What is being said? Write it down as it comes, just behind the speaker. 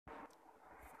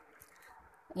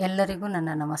ಎಲ್ಲರಿಗೂ ನನ್ನ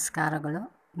ನಮಸ್ಕಾರಗಳು.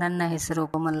 ನನ್ನ ಹೆಸರು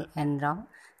ಕೋಮಲ್ ಎನ್ ರಾವ್.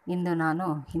 ಇಂದು ನಾನು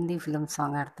ಹಿಂದಿ ಫಿಲ್ಮ್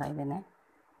ಸಾಂಗ್ ಹಾಡ್ತಾ ಇದ್ದೇನೆ.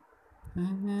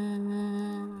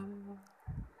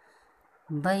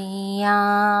 ಬಯ್ಯಾ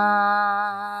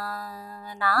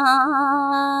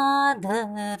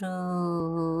ನಾಧರೋ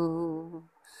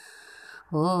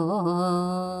ಓ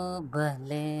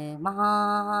ಬಲಮಾ,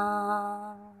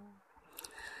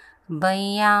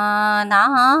 ಬಯ್ಯಾ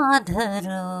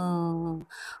ನಾಧರೋ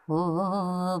ओ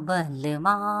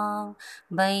बलमा,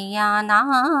 बಯ್या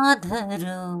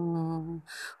नाधरो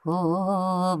ओ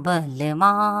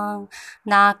बलमा,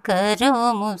 ना करो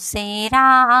मुझसे रार,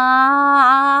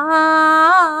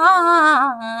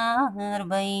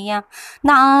 बಯ್या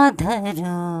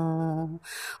नाधरो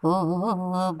ओ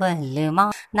बलमा,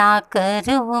 ना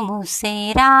करो मुझसे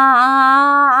रार,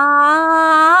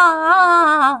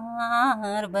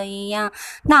 बಯ್या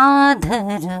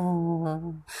नाधरो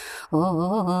ओ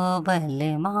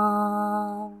बलमा।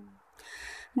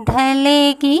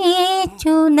 ढलेगी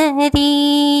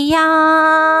चुनरिया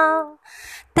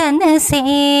तन से,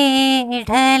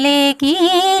 ढलेगी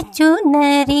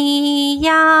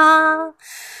चुनरिया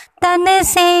तन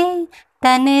से,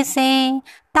 तन से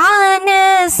तान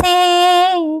से,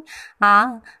 आ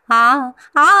आ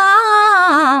आ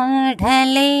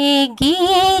ढलेगी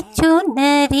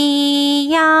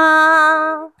चुनरिया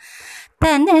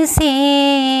तन से,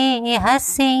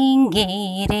 हंसेंगे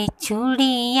रे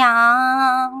चूड़ियाँ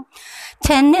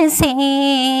छन से,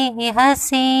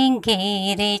 हंसेंगे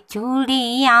रे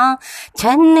चूड़ियाँ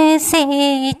छन से,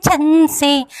 छन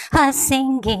से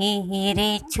हंसेंगे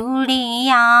रे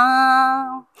चूड़ियाँ,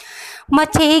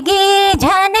 मचेगी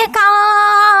झनकार,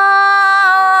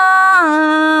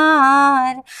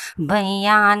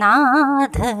 बಯ್या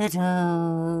नाधरो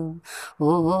ओ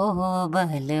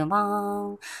बलमा,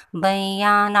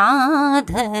 बಯ್या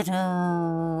नाधरो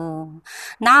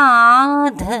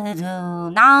नाधरो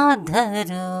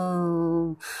नाधरो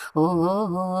ओ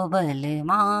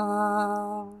बलमा।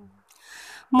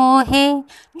 मोहे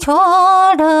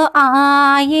छोड़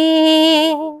आए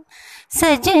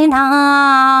सजना,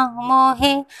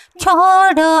 मोहे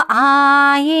छोड़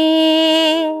आए,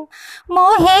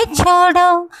 मोहे छोड़ो,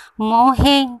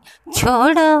 मोहे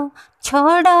छोड़ो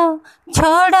छोड़ो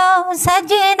छोड़ो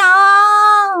सजना,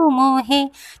 मोहे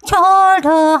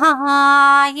छोड़ो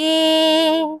आए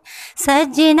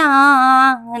सजना,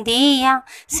 दिया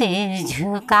सिर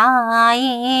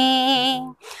झुकाए,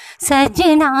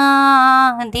 सजना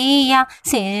दिया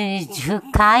सिर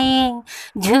झुकाए,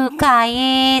 झुकाए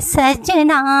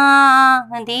सजना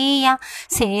दिया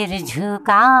सिर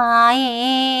झुकाए,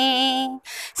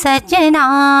 सजना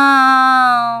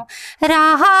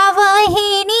रहा वही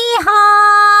निहार,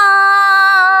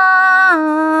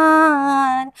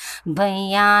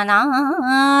 बಯ್या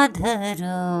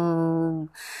नाधरो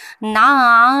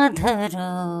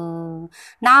नाधरो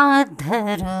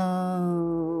नाधरो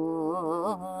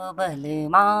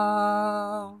बलमा।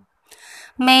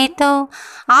 मैं तो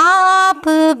आप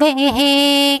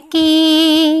बहकी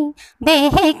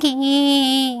बहकी,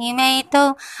 मैं तो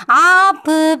आप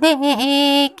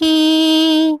बहकी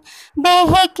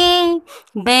बहकी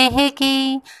बहकी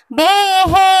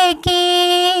बहकी,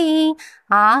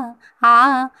 आ आ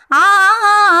आ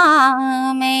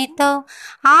मैं तो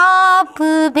आप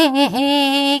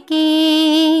बहकी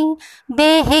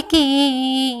बहकी,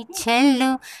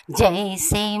 चलो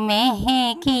जैसे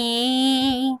महकी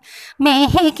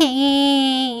महकी,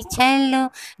 चलो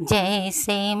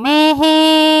जैसे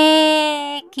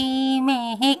महकी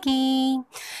महकी,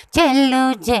 चलो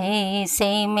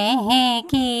जैसे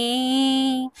महकी,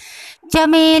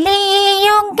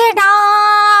 चमेलियों के डाल,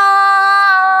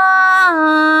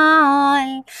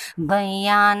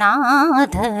 बಯ್या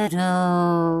नाधरो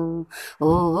ओ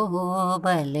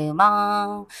बलमा,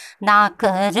 ना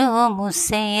करो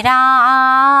मुझसे रार,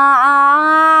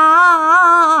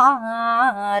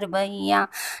 बಯ್या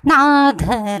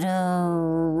नाधरो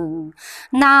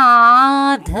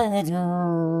नाधरो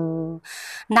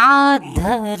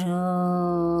नाधरो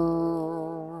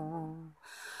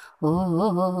ओ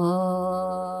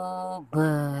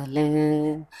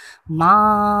बलमा।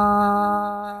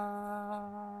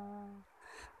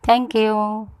 Thank you.